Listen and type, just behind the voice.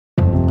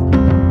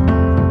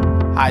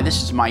Hi,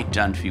 this is Mike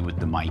Dunfee with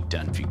the Mike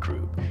Dunfee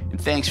Group,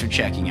 and thanks for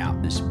checking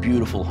out this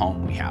beautiful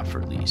home we have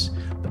for lease.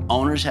 The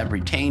owners have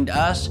retained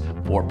us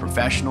for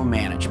professional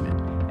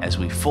management as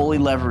we fully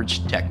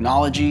leverage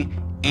technology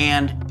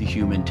and the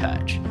human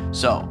touch.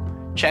 So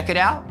check it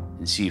out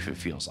and see if it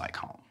feels like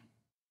home.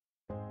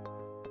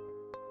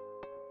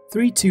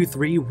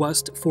 323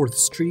 West 4th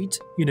Street,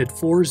 Unit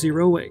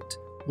 408,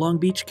 Long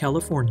Beach,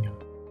 California.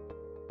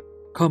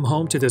 Come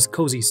home to this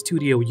cozy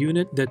studio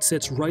unit that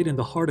sits right in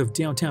the heart of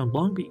downtown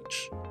Long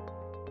Beach.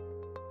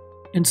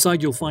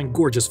 Inside you'll find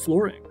gorgeous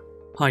flooring,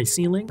 high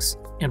ceilings,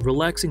 and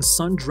relaxing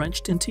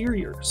sun-drenched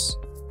interiors.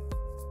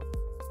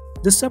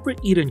 The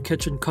separate eat-in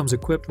kitchen comes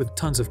equipped with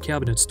tons of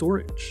cabinet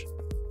storage.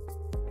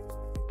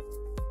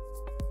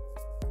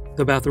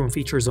 The bathroom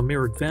features a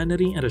mirrored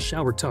vanity and a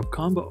shower tub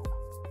combo.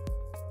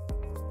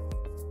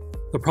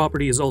 The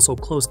property is also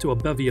close to a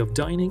bevy of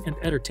dining and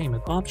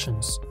entertainment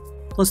options,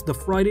 plus the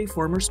Friday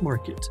Farmers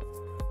Market.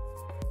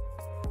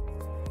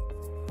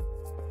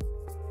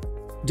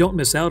 Don't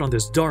miss out on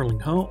this darling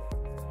home.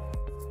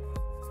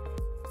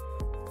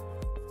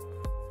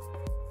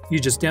 You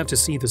just have to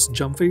see this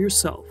gem for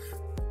yourself.